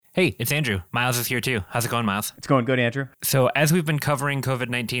Hey, it's Andrew. Miles is here too. How's it going, Miles? It's going good, Andrew. So as we've been covering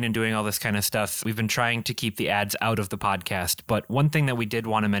COVID-19 and doing all this kind of stuff, we've been trying to keep the ads out of the podcast. But one thing that we did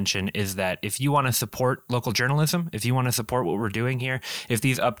want to mention is that if you want to support local journalism, if you want to support what we're doing here, if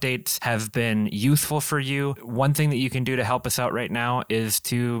these updates have been useful for you, one thing that you can do to help us out right now is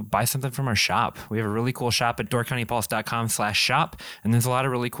to buy something from our shop. We have a really cool shop at doorcountypulse.com/shop, and there's a lot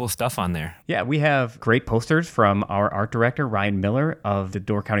of really cool stuff on there. Yeah, we have great posters from our art director, Ryan Miller of the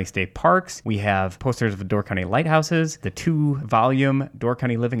Door County State Parks. We have posters of the Door County Lighthouses, the 2-volume Door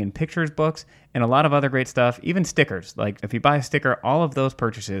County Living in Pictures books, and a lot of other great stuff, even stickers. Like if you buy a sticker, all of those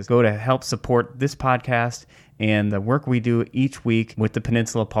purchases go to help support this podcast and the work we do each week with the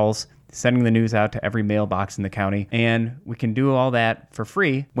Peninsula Pulse, sending the news out to every mailbox in the county. And we can do all that for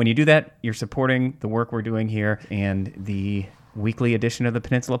free. When you do that, you're supporting the work we're doing here and the weekly edition of the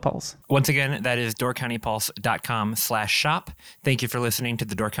Peninsula Pulse. Once again, that is doorcountypulse.com/shop. Thank you for listening to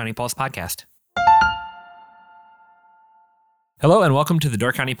the Door County Pulse podcast. Hello and welcome to the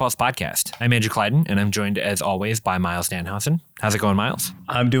Door County Pulse podcast. I'm Andrew Clyden, and I'm joined as always by Miles Danhausen. How's it going, Miles?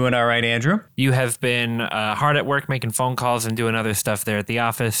 I'm doing all right, Andrew. You have been hard at work making phone calls and doing other stuff there at the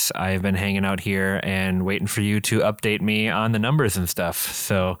office. I've been hanging out here and waiting for you to update me on the numbers and stuff.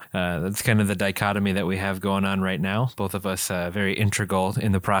 So that's kind of the dichotomy that we have going on right now. Both of us very integral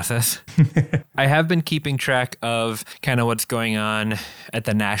in the process. I have been keeping track of kind of what's going on at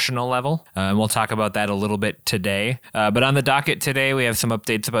the national level. And we'll talk about that a little bit today. But on the docket today, we have some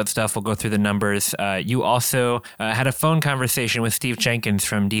updates about stuff. We'll go through the numbers. You also had a phone conversation with Steve Jenkins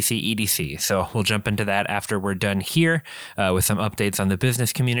from DC EDC. So we'll jump into that after we're done here with some updates on the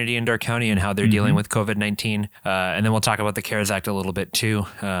business community in Door County and how they're dealing with COVID-19. And then we'll talk about the CARES Act a little bit too.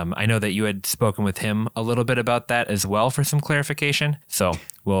 I know that you had spoken with him a little bit about that as well for some clarification. So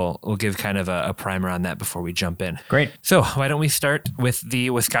we'll give kind of a primer on that before we jump in. Great. So why don't we start with the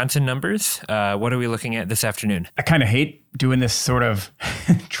Wisconsin numbers? What are we looking at this afternoon? I kind of hate doing this sort of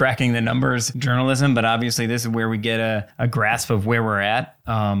tracking the numbers journalism, but obviously this is where we get a grasp of where we're at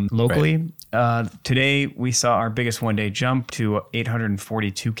locally. Right. Today, we saw our biggest one-day jump to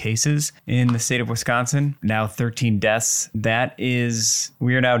 842 cases in the state of Wisconsin. Now 13 deaths.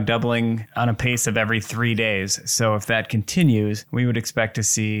 We are now doubling on a pace of every 3 days. So if that continues, we would expect to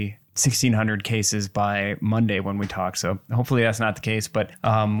see 1,600 cases by Monday when we talk. So hopefully that's not the case. But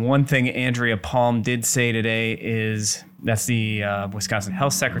one thing Andrea Palm did say today is, that's the Wisconsin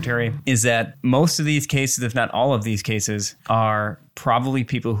Health Secretary, is that most of these cases, if not all of these cases, are probably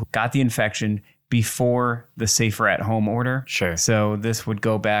people who got the infection before the safer at home order. Sure. So this would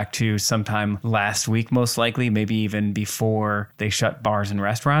go back to sometime last week, most likely, maybe even before they shut bars and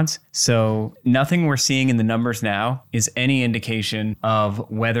restaurants. So nothing we're seeing in the numbers now is any indication of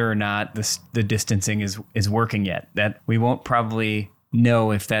whether or not the distancing is working yet. That we won't probably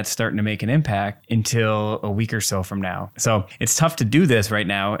know if that's starting to make an impact until a week or so from now. So it's tough to do this right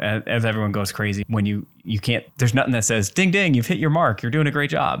now as everyone goes crazy when you can't, there's nothing that says, ding, ding, you've hit your mark. You're doing a great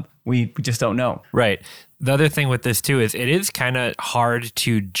job. We just don't know. Right. The other thing with this too is it is kind of hard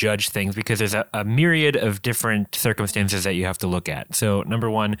to judge things because there's a myriad of different circumstances that you have to look at. So number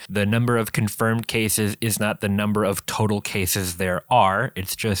one, the number of confirmed cases is not the number of total cases there are.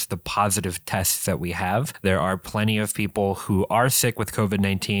 It's just the positive tests that we have. There are plenty of people who are sick with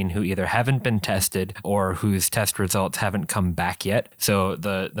COVID-19 who either haven't been tested or whose test results haven't come back yet. So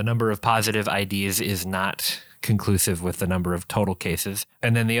the number of positive IDs is not conclusive with the number of total cases.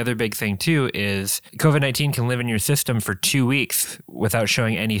 And then the other big thing too is COVID-19 can live in your system for 2 weeks without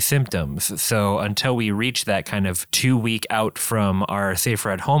showing any symptoms. So until we reach that kind of 2 week out from our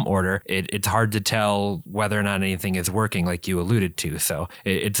safer at home order, it's hard to tell whether or not anything is working like you alluded to. So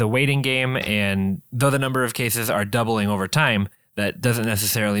it's a waiting game. And though the number of cases are doubling over time, that doesn't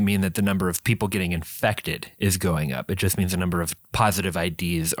necessarily mean that the number of people getting infected is going up. It just means the number of positive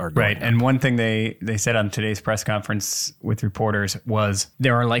IDs are going up. And one thing they said on today's press conference with reporters was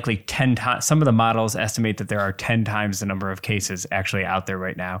there are likely 10 times, some of the models estimate that there are 10 times the number of cases actually out there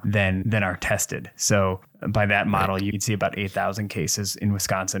right now than are tested. So by that model, you'd see about 8,000 cases in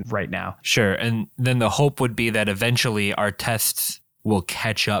Wisconsin right now. Sure. And then the hope would be that eventually our tests will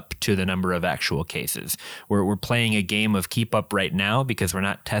catch up to the number of actual cases. We're playing a game of keep up right now because we're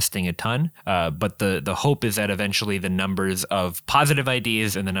not testing a ton. But the hope is that eventually the numbers of positive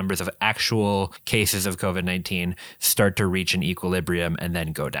IDs and the numbers of actual cases of COVID-19 start to reach an equilibrium and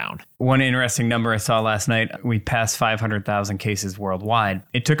then go down. One interesting number I saw last night, we passed 500,000 cases worldwide.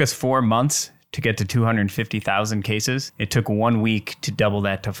 It took us 4 months to get to 250,000 cases. It took 1 week to double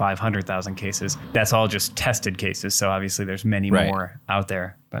that to 500,000 cases. That's all just tested cases. So obviously there's many more out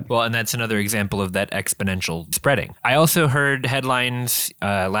there. But well, and that's another example of that exponential spreading. I also heard headlines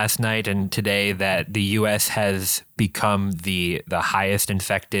last night and today that the U.S. has become the highest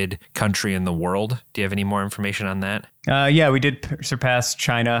infected country in the world. Do you have any more information on that? Yeah, we did surpass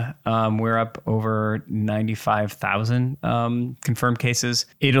China. We're up over 95,000 confirmed cases.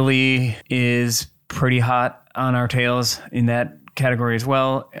 Italy is pretty hot on our tails in that category as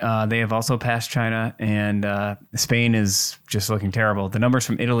well. They have also passed China, and Spain is just looking terrible. The numbers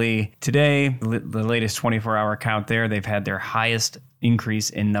from Italy today, the latest 24-hour count there, they've had their highest increase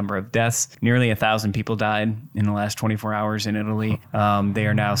in number of deaths. Nearly 1,000 people died in the last 24 hours in Italy. They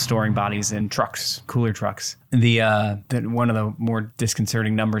are now storing bodies in trucks, cooler trucks. The one of the more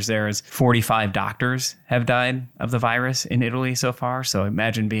disconcerting numbers there is 45 doctors have died of the virus in Italy so far. So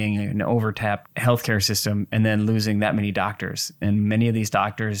imagine being an overtapped healthcare system and then losing that many doctors. And many of these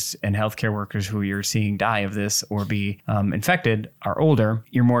doctors and healthcare workers who you're seeing die of this or be infected are older.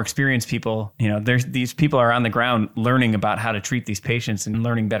 You're more experienced people. There's these people are on the ground learning about how to treat these patients and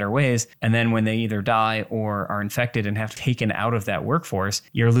learning better ways. And then when they either die or are infected and have taken out of that workforce,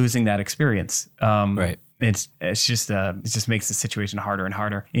 you're losing that experience. Right. It just makes the situation harder and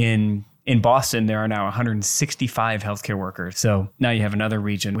harder. In Boston, there are now 165 healthcare workers. So now you have another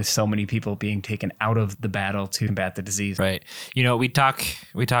region with so many people being taken out of the battle to combat the disease. Right. We talk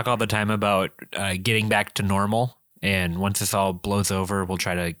all the time about getting back to normal. And once this all blows over, we'll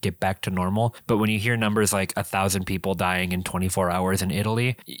try to get back to normal. But when you hear numbers like 1,000 people dying in 24 hours in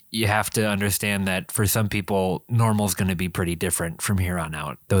Italy, you have to understand that for some people, normal is going to be pretty different from here on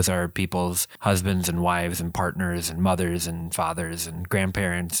out. Those are people's husbands and wives and partners and mothers and fathers and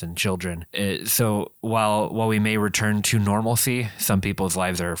grandparents and children. So while we may return to normalcy, some people's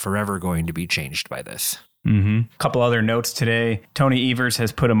lives are forever going to be changed by this. A couple other notes today. Tony Evers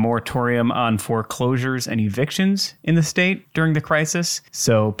has put a moratorium on foreclosures and evictions in the state during the crisis.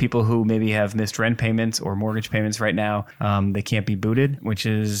 So people who maybe have missed rent payments or mortgage payments right now, they can't be booted, which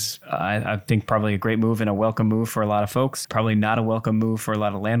is, I think, probably a great move and a welcome move for a lot of folks. Probably not a welcome move for a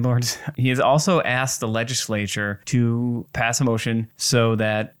lot of landlords. He has also asked the legislature to pass a motion so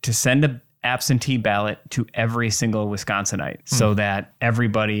that to send a absentee ballot to every single Wisconsinite so that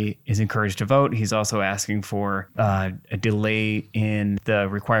everybody is encouraged to vote. He's also asking for a delay in the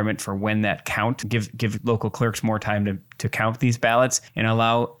requirement for when that count, give local clerks more time to count these ballots and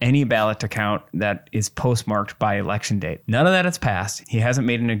allow any ballot to count that is postmarked by election date. None of that has passed. He hasn't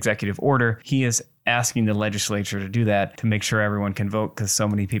made an executive order. He is asking the legislature to do that to make sure everyone can vote because so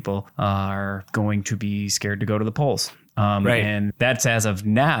many people are going to be scared to go to the polls. Right. And that's as of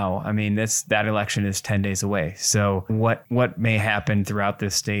now. I mean, that election is 10 days away. So what may happen throughout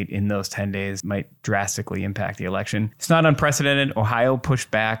this state in those 10 days might drastically impact the election. It's not unprecedented. Ohio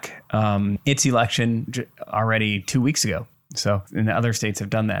pushed back its election already 2 weeks ago. So, and the other states have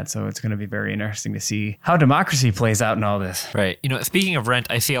done that. So it's going to be very interesting to see how democracy plays out in all this. Right. Speaking of rent,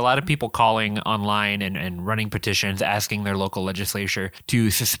 I see a lot of people calling online and running petitions asking their local legislature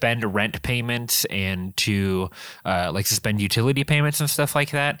to suspend rent payments and to suspend utility payments and stuff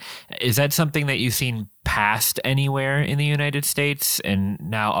like that. Is that something that you've seen passed anywhere in the United States and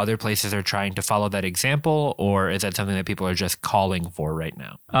now other places are trying to follow that example, or is that something that people are just calling for right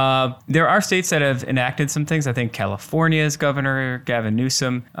now? There are states that have enacted some things. I think California's governor, Gavin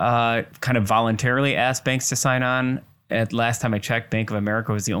Newsom, kind of voluntarily asked banks to sign on. At last time I checked, Bank of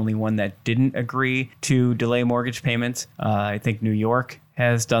America was the only one that didn't agree to delay mortgage payments. I think New York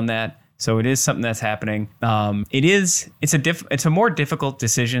has done that. So it is something that's happening. It's a more difficult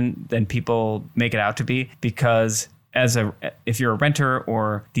decision than people make it out to be because if you're a renter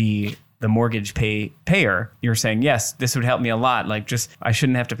or the mortgage payer, you're saying, yes, this would help me a lot. I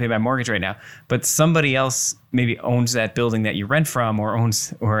shouldn't have to pay my mortgage right now. But somebody else maybe owns that building that you rent from or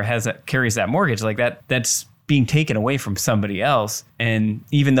carries that mortgage that's being taken away from somebody else. And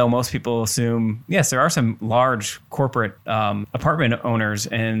even though most people assume, yes, there are some large corporate apartment owners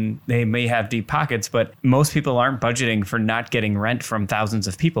and they may have deep pockets, but most people aren't budgeting for not getting rent from thousands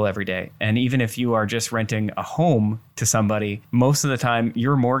of people every day. And even if you are just renting a home to somebody, most of the time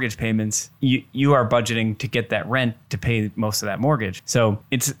your mortgage payments, you are budgeting to get that rent to pay most of that mortgage. So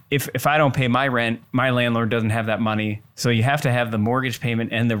it's if I don't pay my rent, my landlord doesn't have that money. So you have to have the mortgage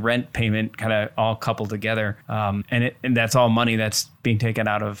payment and the rent payment kind of all coupled together. And that's all money that's being taken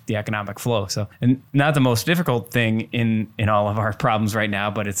out of the economic flow. So, and not the most difficult thing in all of our problems right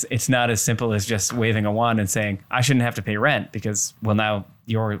now, but it's not as simple as just waving a wand and saying, I shouldn't have to pay rent because, well, now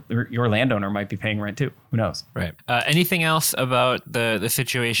your landowner might be paying rent too. Who knows? Right. Anything else about the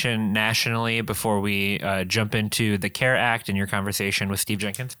situation nationally before we jump into the CARE Act and your conversation with Steve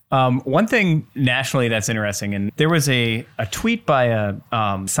Jenkins? One thing nationally that's interesting, and there was a tweet by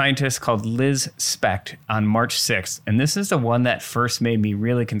a scientist called Liz Specht on March 6th, and this is the one that first made me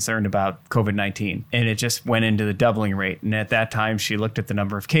really concerned about COVID-19, and it just went into the doubling rate. And at that time, she looked at the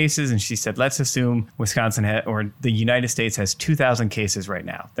number of cases, and she said, let's assume Wisconsin or the United States has 2,000 cases right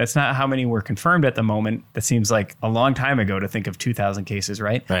now. That's not how many were confirmed at the moment. That seems like a long time ago to think of 2,000 cases,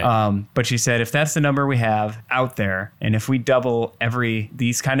 right? But she said, if that's the number we have out there, and if we double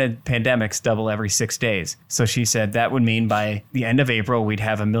these kind of pandemics double every 6 days. So she said that would mean by the end of April, we'd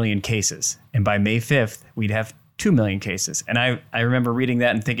have 1 million cases. And by May 5th, we'd have 2 million cases. And I remember reading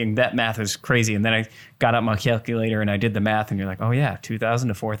that and thinking that math is crazy. And then I got out my calculator and I did the math and you're like, oh yeah, 2,000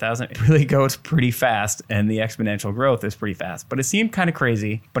 to 4,000. It really goes pretty fast and the exponential growth is pretty fast. But it seemed kind of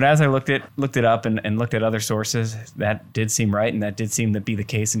crazy. But as I looked it up and looked at other sources, that did seem right. And that did seem to be the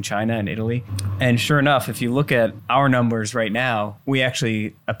case in China and Italy. And sure enough, if you look at our numbers right now, we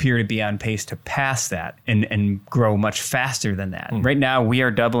actually appear to be on pace to pass that and grow much faster than that. Right now, we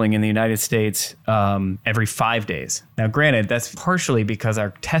are doubling in the United States every 5 days. Now, granted, that's partially because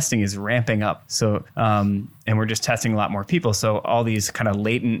our testing is ramping up. So, and we're just testing a lot more people. So all these kind of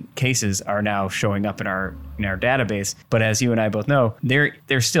latent cases are now showing up in our database. But as you and I both know,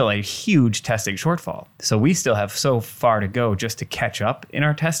 there's still a huge testing shortfall. So we still have so far to go just to catch up in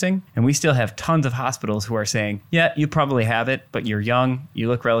our testing. And we still have tons of hospitals who are saying, yeah, you probably have it, but you're young, you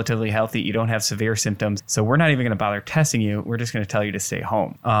look relatively healthy, you don't have severe symptoms. So we're not even going to bother testing you. We're just going to tell you to stay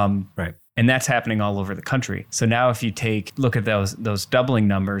home. Right. And that's happening all over the country. So now if you look at those doubling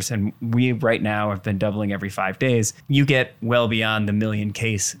numbers, and we right now have been doubling every 5 days, you get well beyond the 1 million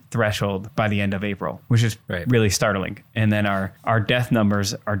case threshold by the end of April, which is really startling. And then our death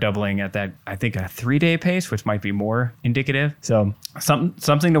numbers are doubling at that, I think, a 3-day pace, which might be more indicative. So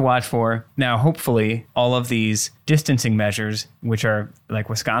something to watch for. Now, hopefully, all of these distancing measures, which are like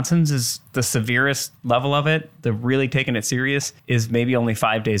Wisconsin's is the severest level of it, the really taking it serious, is maybe only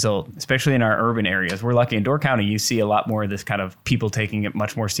 5 days old, especially in our urban areas. We're lucky in Door County, you see a lot more of this kind of people taking it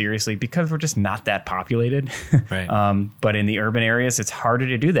much more seriously because we're just not that populated. Right. But in the urban areas, it's harder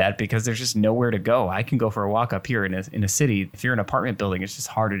to do that because there's just nowhere to go. I can go for a walk up here in a city. If you're in an apartment building, it's just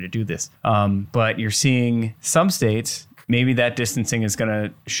harder to do this. But you're seeing some states, maybe that distancing is going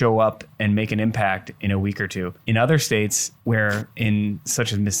to show up and make an impact in a week or two. In other states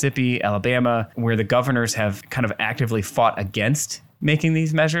such as Mississippi, Alabama, where the governors have kind of actively fought against making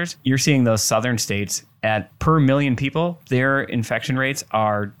these measures, you're seeing those southern states at per million people, their infection rates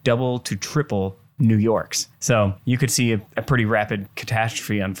are double to triple New York's. So you could see a pretty rapid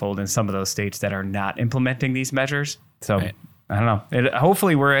catastrophe unfold in some of those states that are not implementing these measures. So right. I don't know.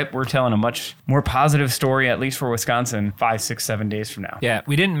 Hopefully we're telling a much more positive story, at least for Wisconsin, 5, 6, 7 days from now. Yeah,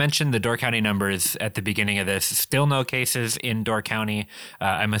 we didn't mention the Door County numbers at the beginning of this. Still no cases in Door County.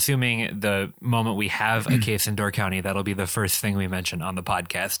 I'm assuming the moment we have a case in Door County, that'll be the first thing we mention on the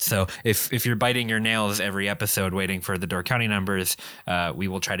podcast. So if you're biting your nails every episode waiting for the Door County numbers, we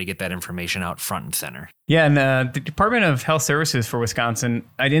will try to get that information out front and center. Yeah, and the Department of Health Services for Wisconsin,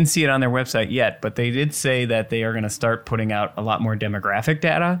 I didn't see it on their website yet, but they did say that they are going to start putting out a lot more demographic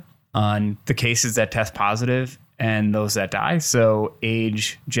data on the cases that test positive and those that die. So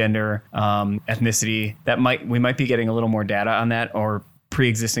age, gender, ethnicity, we might be getting a little more data on that, or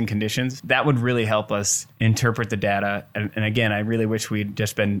pre-existing conditions. That would really help us interpret the data. And again, I really wish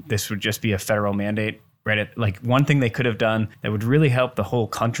this would just be a federal mandate, right? Like one thing they could have done that would really help the whole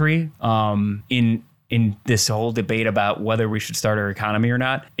country in this whole debate about whether we should start our economy or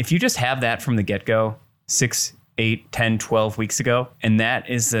not. If you just have that from the get-go, 6, 8, 10, 12 weeks ago, and that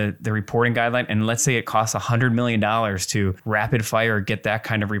is the reporting guideline, and let's say it costs $100 million to rapid fire get that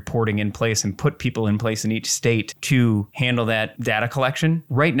kind of reporting in place and put people in place in each state to handle that data collection,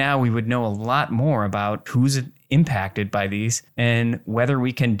 right now we would know a lot more about who's impacted by these and whether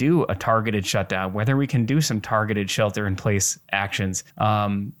we can do a targeted shutdown, whether we can do some targeted shelter in place actions.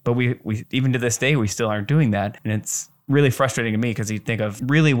 But we even to this day, we still aren't doing that. And it's really frustrating to me because you think of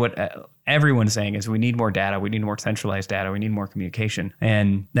really what everyone's saying is we need more data, we need more centralized data, we need more communication,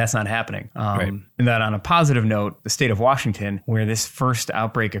 and that's not happening. And that on a positive note, the state of Washington, where this first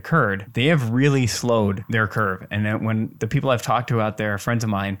outbreak occurred, they have really slowed their curve. And then when the people I've talked to out there, friends of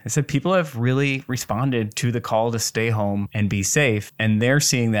mine, they said people have really responded to the call to stay home and be safe, and they're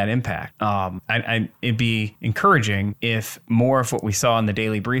seeing that impact. It'd be encouraging if more of what we saw in the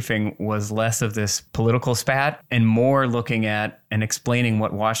daily briefing was less of this political spat and more looking at and explaining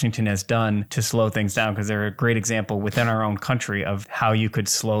what Washington has done to slow things down, because they're a great example within our own country of how you could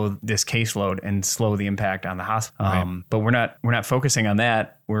slow this caseload and slow the impact on the hospital. But we're not focusing on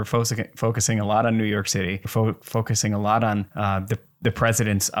that. We're focusing a lot on New York City. We're focusing a lot on the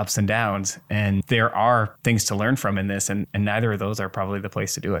president's ups and downs. And there are things to learn from in this, and neither of those are probably the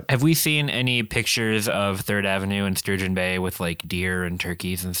place to do it. Have we seen any pictures of 3rd Avenue and Sturgeon Bay with like deer and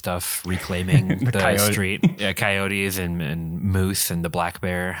turkeys and stuff reclaiming the street? Yeah, coyotes and moose and the black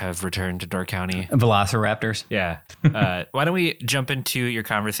bear have returned to Door County. Velociraptors. Yeah. Why don't we jump into your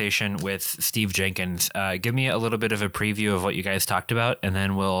conversation with Steve Jenkins? Give me a little bit of a preview of what you guys talked about, and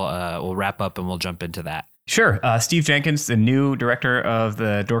then we'll wrap up and we'll jump into that. Sure. Steve Jenkins, the new director of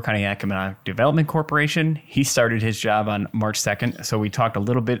the Door County Economic Development Corporation. He started his job on March 2nd. So we talked a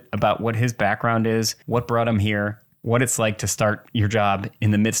little bit about what his background is, what brought him here, what it's like to start your job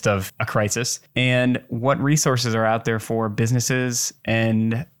in the midst of a crisis, and what resources are out there for businesses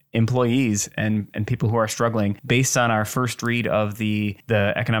and employees and people who are struggling based on our first read of the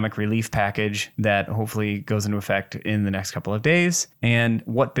economic relief package that hopefully goes into effect in the next couple of days, and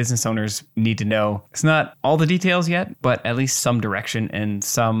what business owners need to know. It's not all the details yet, but at least some direction and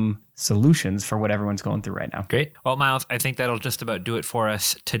some solutions for what everyone's going through right now. Great. Well, Miles, I think that'll just about do it for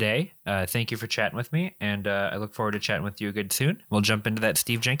us today. Thank you for chatting with me, and I look forward to chatting with you again soon. We'll jump into that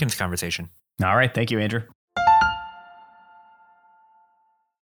Steve Jenkins conversation. All right. Thank you, Andrew.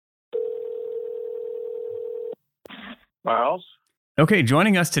 Miles? Okay,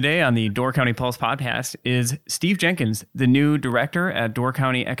 joining us today on the Door County Pulse podcast is Steve Jenkins, the new director at Door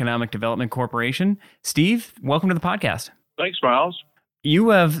County Economic Development Corporation. Steve, welcome to the podcast. Thanks, Miles. You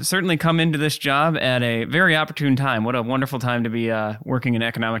have certainly come into this job at a very opportune time. What a wonderful time to be working in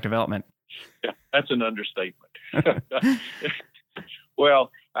economic development. Yeah, that's an understatement.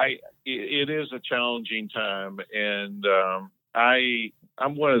 Well, it is a challenging time, and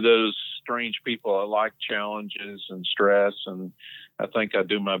I'm one of those strange people. I like challenges and stress, and I think I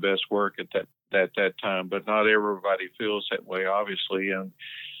do my best work at that time. But not everybody feels that way, obviously, and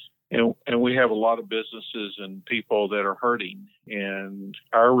we have a lot of businesses and people that are hurting, and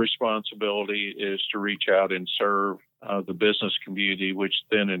our responsibility is to reach out and serve the business community, which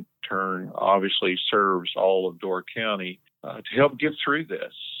then in turn obviously serves all of Door County to help get through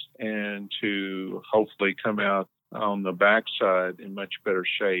this and to hopefully come out on the backside in much better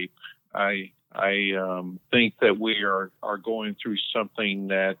shape. I think that we are going through something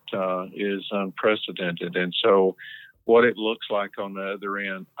that is unprecedented. And so what it looks like on the other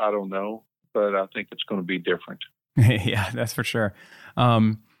end, I don't know, but I think it's going to be different. Yeah, that's for sure.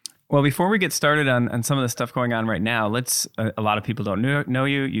 Well, before we get started on some of the stuff going on right now, a lot of people don't know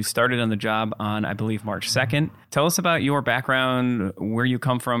you. You started on the job on, I believe, March 2nd. Tell us about your background, where you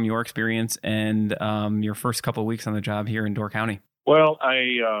come from, your experience, and your first couple of weeks on the job here in Door County. Well,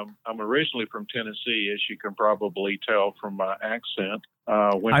 I'm originally from Tennessee, as you can probably tell from my accent.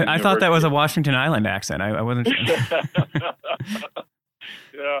 I thought that was a Washington Island accent. I wasn't sure.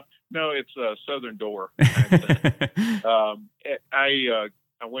 No, it's a Southern Door accent.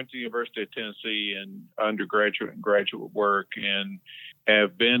 I went to the University of Tennessee in undergraduate and graduate work, and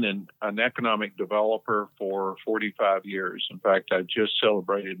have been an economic developer for 45 years. In fact, I just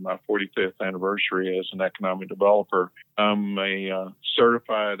celebrated my 45th anniversary as an economic developer. I'm a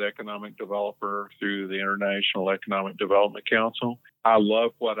certified economic developer through the International Economic Development Council. I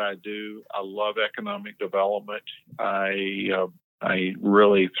love what I do. I love economic development. I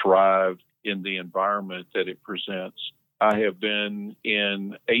really thrive in the environment that it presents. I have been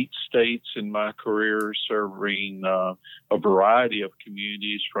in 8 states in my career, serving a variety of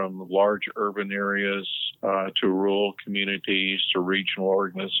communities, from large urban areas to rural communities to regional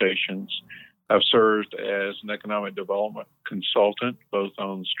organizations. I've served as an economic development consultant, both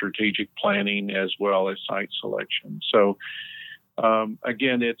on strategic planning as well as site selection. So,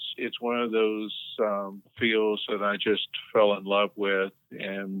 again, it's one of those fields that I just fell in love with,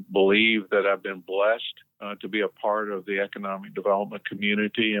 and believe that I've been blessed to be a part of the economic development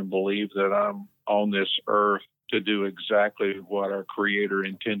community, and believe that I'm on this earth to do exactly what our Creator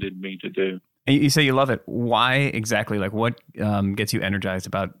intended me to do. You say you love it. Why exactly? Like, what gets you energized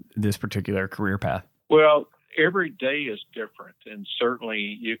about this particular career path? Well, every day is different, and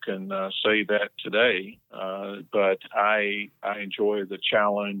certainly you can say that today. But I enjoy the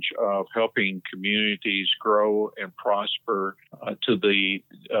challenge of helping communities grow and prosper to the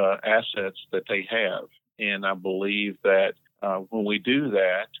assets that they have. And I believe that when we do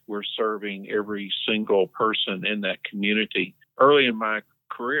that, we're serving every single person in that community. Early in my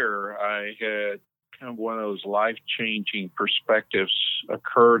career, I had kind of one of those life-changing perspectives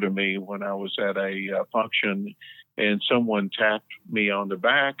occur to me when I was at a function and someone tapped me on the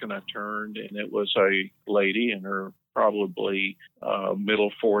back, and I turned, and it was a lady in her probably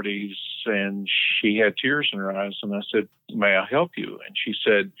middle 40s, and she had tears in her eyes. And I said, "May I help you?" And she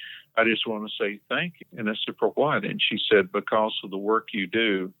said, "I just want to say thank you." And I said, "For what?" And she said, "Because of the work you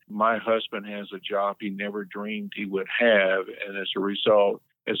do. My husband has a job he never dreamed he would have. And as a result,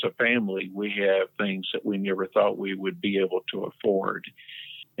 as a family, we have things that we never thought we would be able to afford."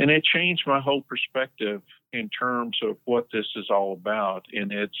 And it changed my whole perspective in terms of what this is all about.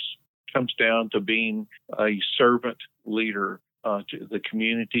 And it comes down to being a servant leader to the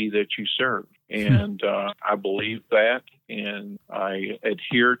community that you serve. And I believe that, and I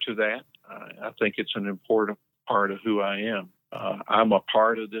adhere to that. I think it's an important part of who I am. I'm a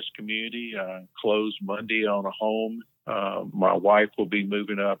part of this community. I closed Monday on a home. My wife will be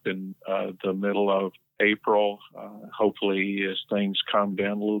moving up in the middle of April, hopefully as things calm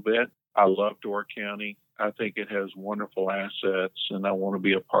down a little bit. I love Door County. I think it has wonderful assets, and I want to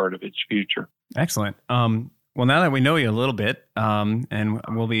be a part of its future. Excellent. Well, now that we know you a little bit, and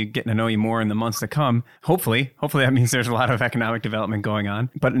we'll be getting to know you more in the months to come, hopefully that means there's a lot of economic development going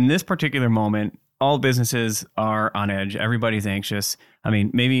on. But in this particular moment, all businesses are on edge. Everybody's anxious. I mean,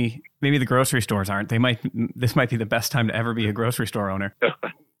 maybe the grocery stores aren't. This might be the best time to ever be a grocery store owner.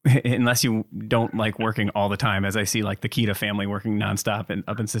 Unless you don't like working all the time, as I see like the Kita family working nonstop and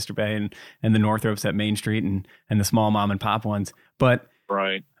up in Sister Bay and the Northropes at Main Street and the small mom and pop ones. But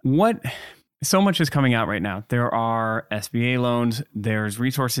right. So much is coming out right now. There are SBA loans. There's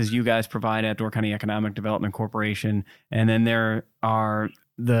resources you guys provide at Door County Economic Development Corporation. And then there are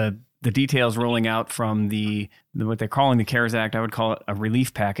the details rolling out from the what they're calling the CARES Act. I would call it a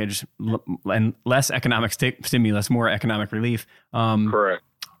relief package, and less economic stimulus, more economic relief. Correct.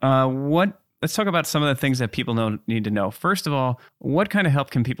 Let's talk about some of the things that people need to know. First of all, what kind of help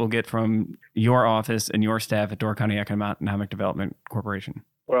can people get from your office and your staff at Door County Economic Development Corporation?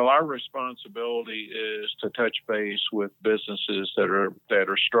 Well, our responsibility is to touch base with businesses that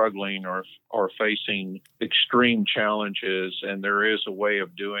are struggling or facing extreme challenges, and there is a way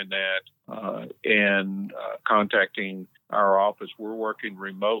of doing that and contacting our office. We're working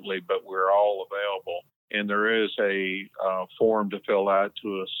remotely, but we're all available. And there is a form to fill out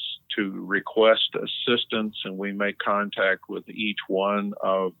to request assistance, and we make contact with each one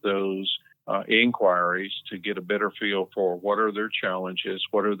of those inquiries to get a better feel for what are their challenges,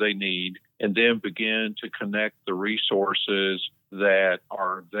 what do they need, and then begin to connect the resources that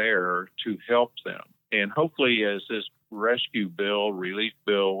are there to help them. And hopefully, as this rescue bill, relief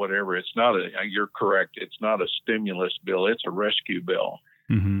bill, whatever, you're correct, it's not a stimulus bill, it's a rescue bill.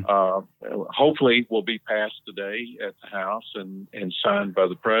 Mm-hmm. Hopefully it will be passed today at the House and signed by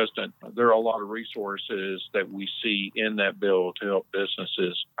the President. There are a lot of resources that we see in that bill to help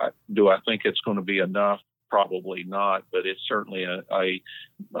businesses. Do I think it's going to be enough? Probably not, but it's certainly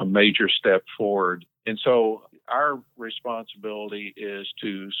a major step forward. And so our responsibility is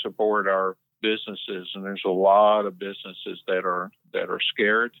to support our businesses, and there's a lot of businesses that are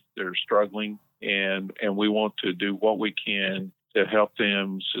scared, that are struggling, and we want to do what we can to help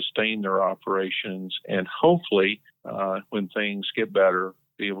them sustain their operations, and hopefully, when things get better,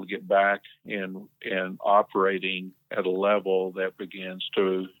 be able to get back and operating at a level that begins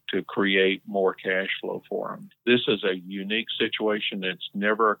to create more cash flow for them. This is a unique situation that's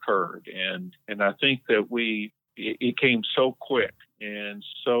never occurred, and I think that it came so quick and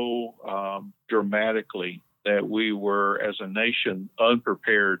so dramatically that we were, as a nation,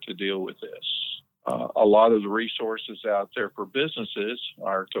 unprepared to deal with this. A lot of the resources out there for businesses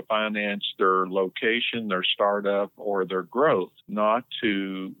are to finance their location, their startup, or their growth, not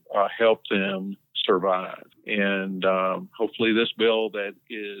to help them survive. And hopefully this bill that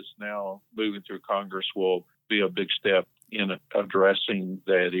is now moving through Congress will be a big step in addressing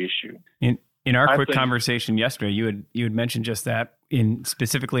that issue. In our quick conversation yesterday, you had mentioned just that,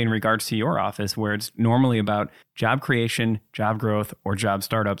 specifically in regards to your office, where it's normally about job creation, job growth, or job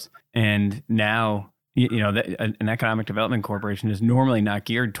startups, and now an economic development corporation is normally not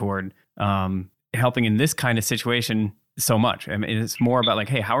geared toward helping in this kind of situation so much. I mean, it's more about like,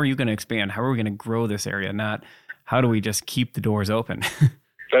 hey, how are you going to expand? How are we going to grow this area? Not how do we just keep the doors open?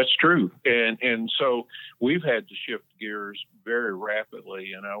 That's true. And so we've had to shift gears very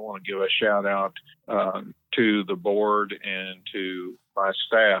rapidly. And I want to give a shout out to the board and to my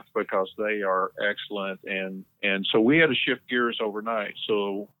staff because they are excellent. And so we had to shift gears overnight.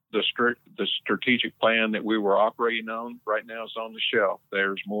 So the strategic plan that we were operating on right now is on the shelf.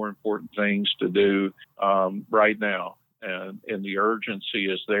 There's more important things to do right now. And the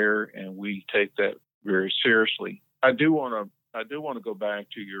urgency is there, and we take that very seriously. I do want to go back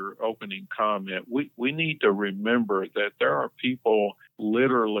to your opening comment. We need to remember that there are people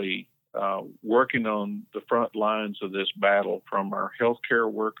literally working on the front lines of this battle, from our healthcare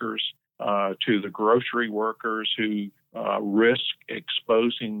workers to the grocery workers who risk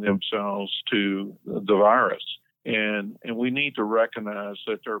exposing themselves to the virus. And we need to recognize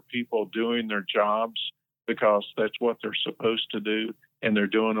that there are people doing their jobs because that's what they're supposed to do, and they're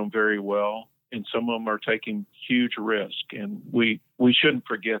doing them very well. And some of them are taking huge risk, and we shouldn't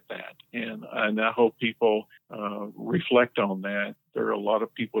forget that. And I hope people reflect on that. There are a lot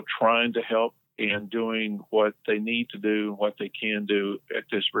of people trying to help and doing what they need to do, what they can do at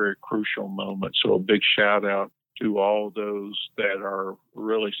this very crucial moment. So a big shout out to all those that are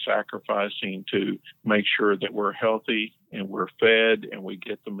really sacrificing to make sure that we're healthy and we're fed and we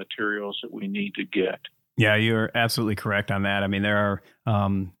get the materials that we need to get. Yeah, you're absolutely correct on that. I mean, there are,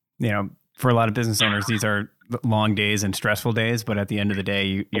 for a lot of business owners, these are long days and stressful days, but at the end of the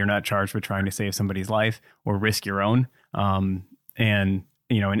day, you're not charged with trying to save somebody's life or risk your own. In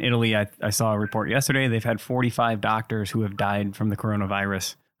Italy, I saw a report yesterday, they've had 45 doctors who have died from the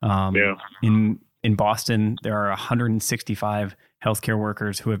coronavirus. In Boston, there are 165 healthcare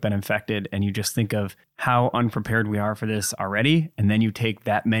workers who have been infected. And you just think of how unprepared we are for this already. And then you take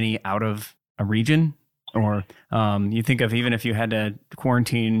that many out of a region. Or you think of, even if you had to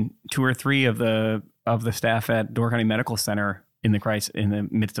quarantine 2 or 3 of the staff at Door County Medical Center in the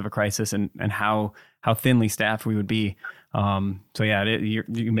midst of a crisis, and how thinly staffed we would be.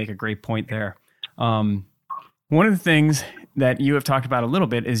 You make a great point there. One of the things that you have talked about a little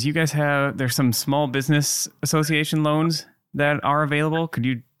bit is you guys there's some small business association loans that are available. Could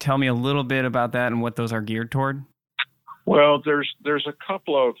you tell me a little bit about that and what those are geared toward? Well, there's a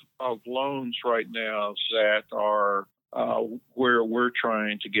couple of loans right now that are where we're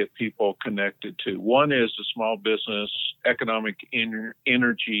trying to get people connected to. One is the Small Business Economic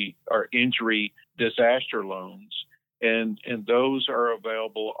Energy or Injury Disaster Loans, and those are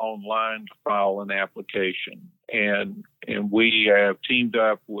available online to file an application. And we have teamed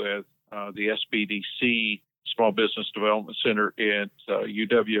up with the SBDC Small Business Development Center at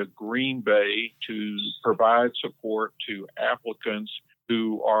UW Green Bay to provide support to applicants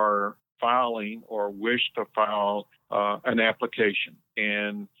who are filing or wish to file an application.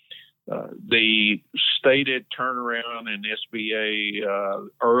 And the stated turnaround in SBA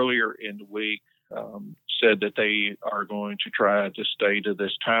earlier in the week said that they are going to try to stay to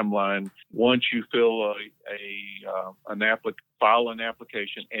this timeline. Once you file an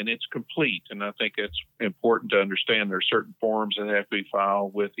application and it's complete, and I think it's important to understand there are certain forms that have to be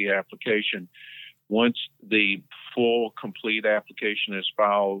filed with the application. Once the full complete application is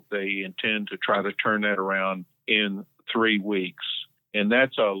filed, they intend to try to turn that around in 3 weeks. And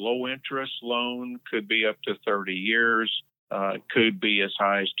that's a low interest loan, could be up to 30 years. Could be as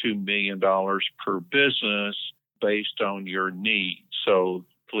high as $2 million per business based on your needs. So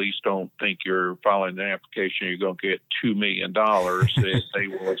please don't think you're filing an application, you're going to get $2 million. They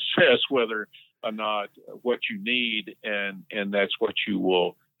will assess whether or not what you need, and that's what you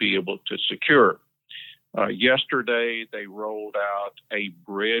will be able to secure. Yesterday, they rolled out a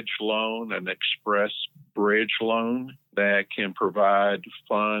bridge loan, an express bridge loan that can provide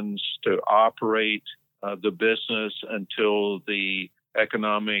funds to operate the business until the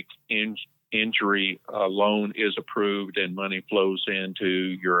economic injury loan is approved and money flows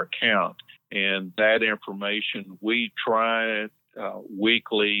into your account. And that information we try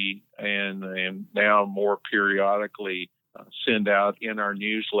weekly and now more periodically send out in our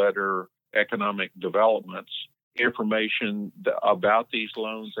newsletter, Economic Developments, information about these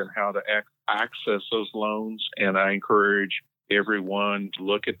loans and how to access those loans. And I encourage everyone to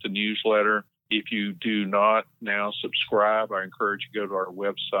look at the newsletter. If you do not now subscribe, I encourage you to go to our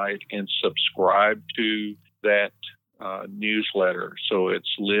website and subscribe to that newsletter. So it's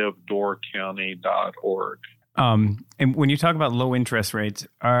livedoorcounty.org. And when you talk about low interest rates,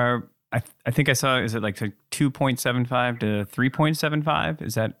 I think I saw, is it like 2.75 to 3.75?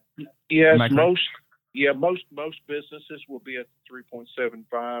 Is that? Yes, most businesses will be at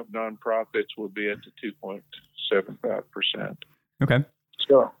 3.75. Nonprofits will be at the 2.75%. Okay.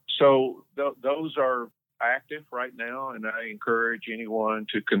 So those are, active right now, and I encourage anyone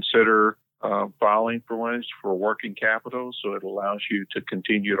to consider filing for one for working capital, so it allows you to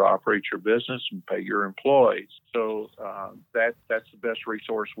continue to operate your business and pay your employees. So that's the best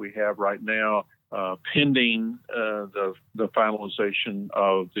resource we have right now, pending the finalization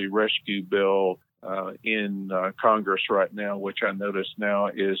of the rescue bill in Congress right now, which I notice now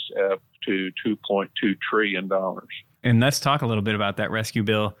is up to $2.2 trillion. And let's talk a little bit about that rescue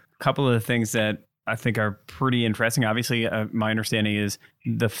bill. A couple of the things that I think are pretty interesting. Obviously, my understanding is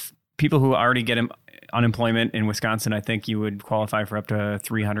people who already get unemployment in Wisconsin, I think you would qualify for up to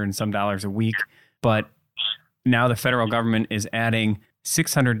 $300 and some a week. But now the federal government is adding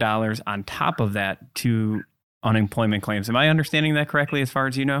 $600 on top of that to unemployment claims. Am I understanding that correctly as far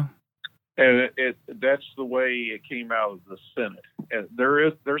as you know? And that's the way it came out of the Senate. And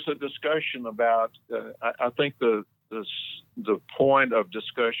there's a discussion about, I think the point of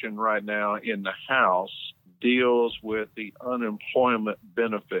discussion right now in the House deals with the unemployment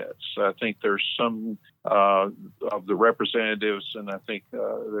benefits. I think there's some of the representatives, and I think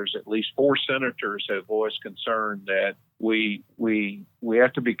there's at least 4 senators have voiced concern that we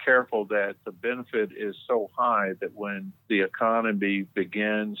have to be careful that the benefit is so high that when the economy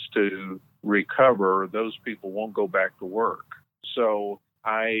begins to recover, those people won't go back to work. So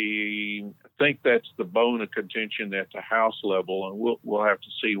I think that's the bone of contention at the House level, and we'll have to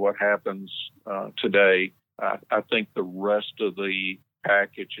see what happens today. I think the rest of the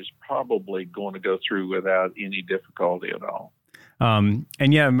package is probably going to go through without any difficulty at all. And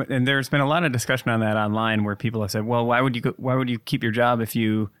there's been a lot of discussion on that online where people have said, well, why would you keep your job if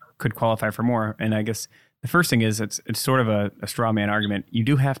you could qualify for more? And I guess the first thing is it's sort of a straw man argument. You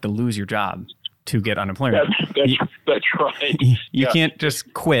do have to lose your job to get unemployment. That's right. You can't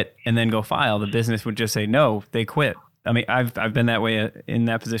just quit and then go file. The business would just say, no, they quit. I mean, I've been that way in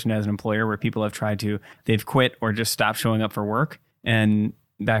that position as an employer where people have they've quit or just stopped showing up for work. And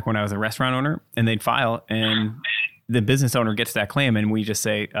back when I was a restaurant owner, and they'd file and the business owner gets that claim and we just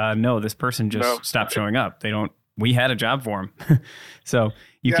say, no, this person just stopped showing up. We had a job for them. So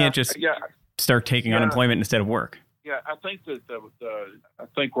you can't just start taking unemployment instead of work. Yeah, I think that I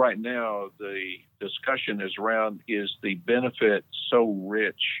think right now the discussion is around, is the benefit so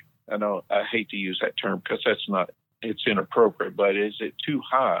rich? I know I hate to use that term because it's inappropriate, but is it too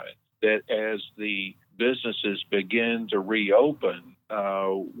high that as the businesses begin to reopen,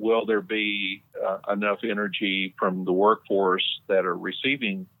 will there be enough energy from the workforce that are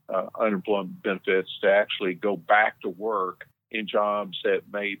receiving unemployment benefits to actually go back to work in jobs that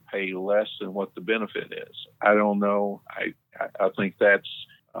may pay less than what the benefit is? I don't know. I think that's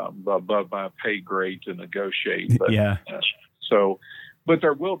above my pay grade to negotiate. But, but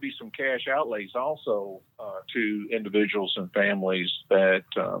there will be some cash outlays also to individuals and families that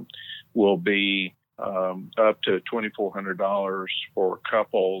will be up to $2,400 for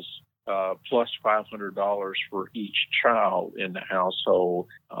couples, plus $500 for each child in the household.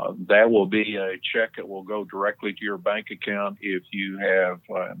 That will be a check that will go directly to your bank account if you have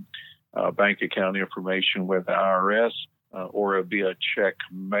bank account information with the IRS, or it'll be a check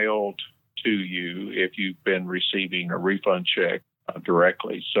mailed to you if you've been receiving a refund check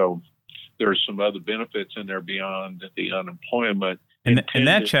directly. So there's some other benefits in there beyond the unemployment. And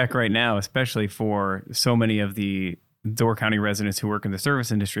that check right now, especially for so many of the Door County residents who work in the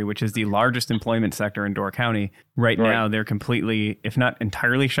service industry, which is the largest employment sector in Door County, right now they're completely, if not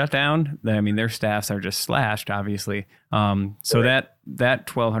entirely shut down. I mean, their staffs are just slashed, obviously. So that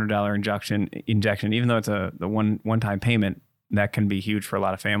 $1,200 injection, even though it's the one-time payment, that can be huge for a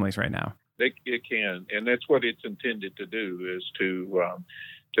lot of families right now. It can, and that's what it's intended to do, is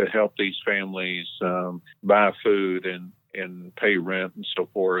to help these families buy food and pay rent and so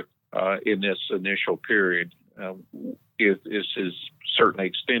forth in this initial period. If this is certainly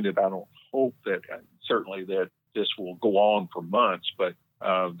extended, I don't hope that this will go on for months, but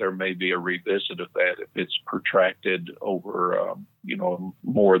there may be a revisit of that if it's protracted over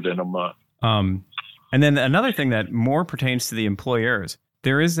more than a month. And then another thing that more pertains to the employers,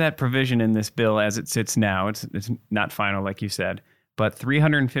 there is that provision in this bill as it sits now. It's not final, like you said, but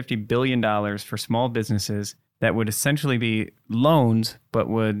 $350 billion for small businesses that would essentially be loans, but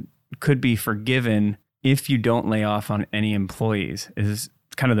could be forgiven if you don't lay off on any employees, is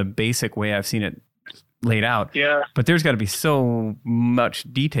kind of the basic way I've seen it laid out. Yeah. But there's got to be so much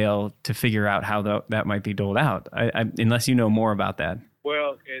detail to figure out how that might be doled out, unless you know more about that.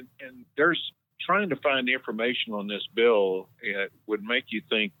 Well, and there's trying to find information on this bill would make you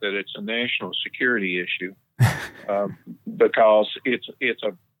think that it's a national security issue, because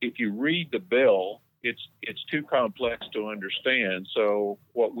if you read the bill, it's too complex to understand. So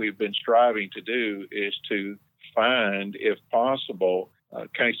what we've been striving to do is to find, if possible,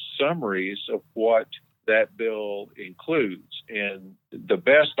 kind of summaries of what that bill includes. And the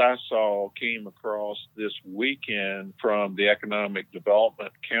best I saw came across this weekend from the Economic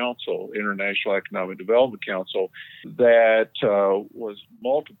Development Council, International Economic Development Council, that was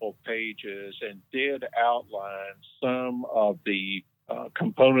multiple pages and did outline some of the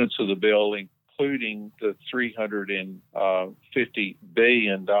components of the bill, including the $350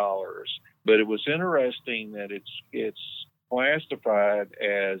 billion. But it was interesting that it's classified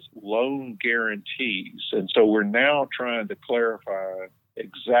as loan guarantees. And so we're now trying to clarify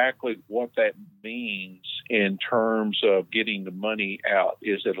exactly what that means in terms of getting the money out.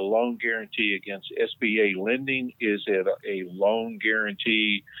 Is it a loan guarantee against SBA lending? Is it a loan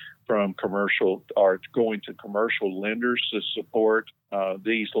guarantee from commercial or going to commercial lenders to support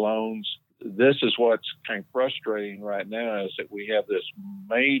these loans? This is what's kind of frustrating right now, is that we have this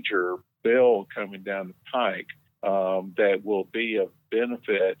major bill coming down the pike that will be of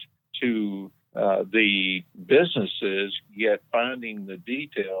benefit to the businesses, yet finding the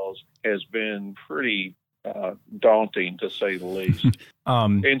details has been pretty daunting, to say the least.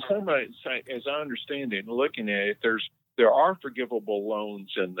 And some, as I understand it, looking at it, there are forgivable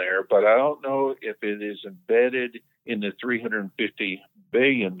loans in there, but I don't know if it is embedded in the $350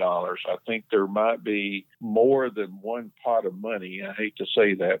 billion. I think there might be more than one pot of money. I hate to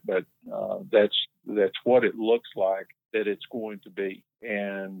say that, but that's what it looks like that it's going to be.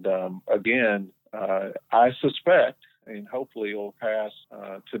 And again, I suspect, and hopefully it will pass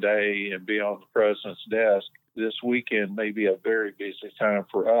today and be on the president's desk. This weekend may be a very busy time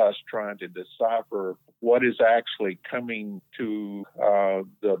for us trying to decipher what is actually coming to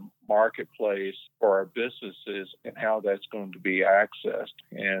the marketplace for our businesses and how that's going to be accessed.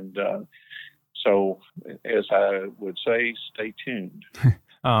 And so, as I would say, stay tuned.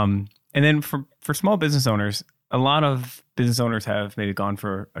 And then for small business owners, a lot of business owners have maybe gone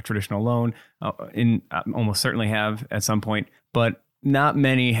for a traditional loan, almost certainly have at some point, but not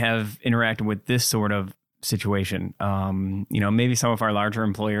many have interacted with this sort of situation. Maybe some of our larger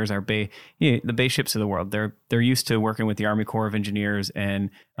employers are the Bay Ships of the world. They're used to working with the Army Corps of Engineers and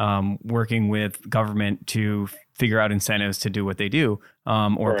working with government to figure out incentives to do what they do,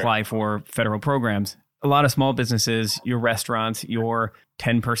 or apply for federal programs. A lot of small businesses, your restaurants, your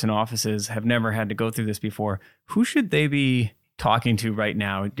 10-person offices have never had to go through this before. Who should they be talking to right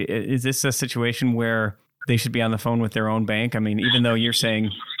now? Is this a situation where they should be on the phone with their own bank? I mean, even though you're saying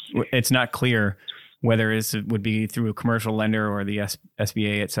it's not clear whether it would be through a commercial lender or the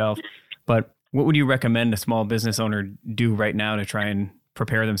SBA itself, but what would you recommend a small business owner do right now to try and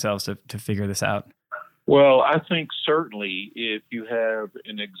prepare themselves to figure this out? Well, I think certainly if you have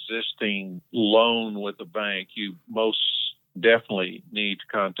an existing loan with a bank, you most definitely need to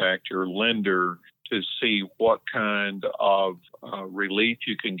contact your lender to see what kind of relief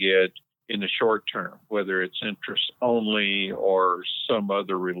you can get in the short term, whether it's interest only or some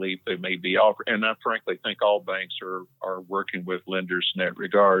other relief they may be offering. And I frankly think all banks are working with lenders in that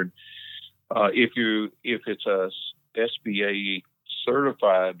regard. If it's a SBA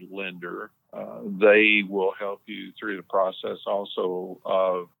certified lender, they will help you through the process also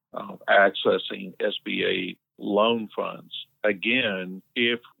of accessing SBA loan funds. Again,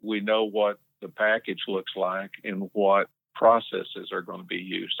 if we know what the package looks like and what processes are going to be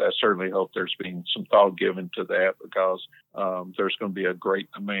used, I certainly hope there's been some thought given to that, because there's going to be a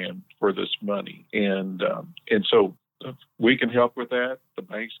great demand for this money. And so we can help with that. The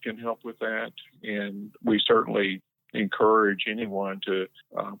banks can help with that. And we certainly encourage anyone to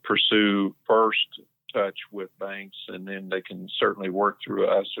pursue first touch with banks, and then they can certainly work through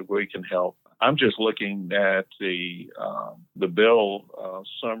us if we can help. I'm just looking at the bill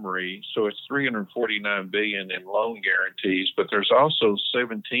summary. So it's $349 billion in loan guarantees, but there's also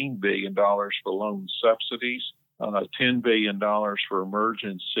 $17 billion for loan subsidies, $10 billion for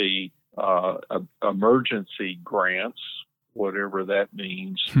emergency grants, whatever that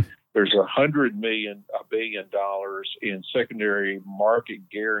means. There's $100 billion in secondary market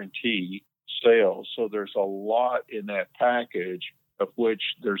guarantee sales. So there's a lot in that package of which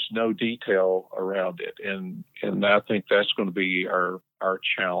there's no detail around it. And I think that's going to be our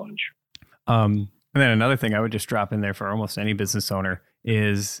challenge. And then another thing I would just drop in there for almost any business owner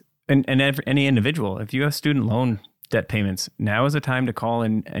is, and any individual, if you have student loan debt payments, now is the time to call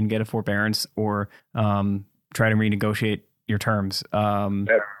in and get a forbearance or try to renegotiate your terms.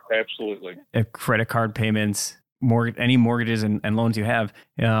 Absolutely. If credit card payments, any mortgages and loans you have.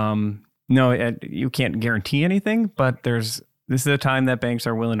 No, you can't guarantee anything, but there's this is a time that banks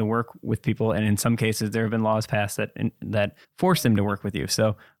are willing to work with people, and in some cases, there have been laws passed that force them to work with you.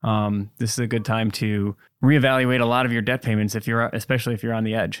 So this is a good time to reevaluate a lot of your debt payments, especially if you're on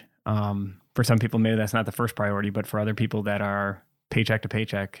the edge. For some people, maybe that's not the first priority, but for other people that are paycheck to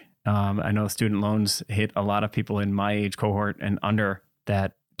paycheck, I know student loans hit a lot of people in my age cohort and under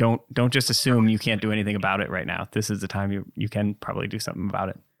that. Don't just assume you can't do anything about it right now. This is the time you can probably do something about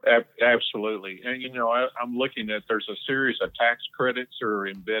it. Absolutely. And, I'm looking at there's a series of tax credits are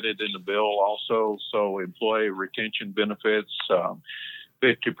embedded in the bill also. So employee retention benefits, 50%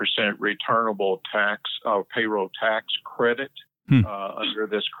 returnable tax, payroll tax credit under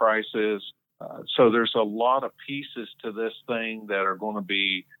this crisis. So there's a lot of pieces to this thing that are going to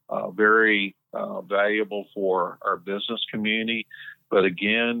be very valuable for our business community. But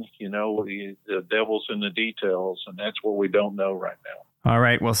again, the devil's in the details, and that's what we don't know right now. All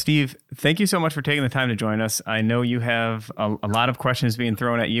right. Well, Steve, thank you so much for taking the time to join us. I know you have a lot of questions being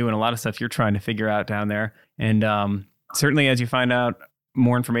thrown at you and a lot of stuff you're trying to figure out down there. And certainly as you find out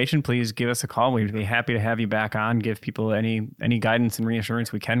more information, please give us a call. We'd be happy to have you back on, give people any guidance and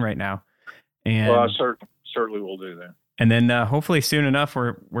reassurance we can right now. And well, I certainly will do that. And then hopefully soon enough,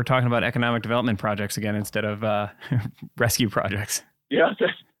 we're talking about economic development projects again instead of rescue projects. Yeah,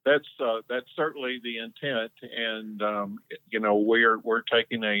 that's certainly the intent, and we're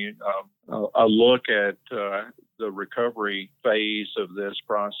taking a look at the recovery phase of this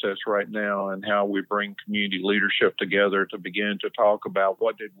process right now, and how we bring community leadership together to begin to talk about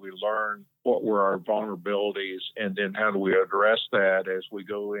what did we learn, what were our vulnerabilities, and then how do we address that as we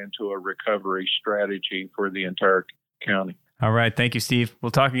go into a recovery strategy for the entire county. All right, thank you, Steve.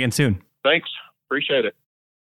 We'll talk again soon. Thanks, appreciate it.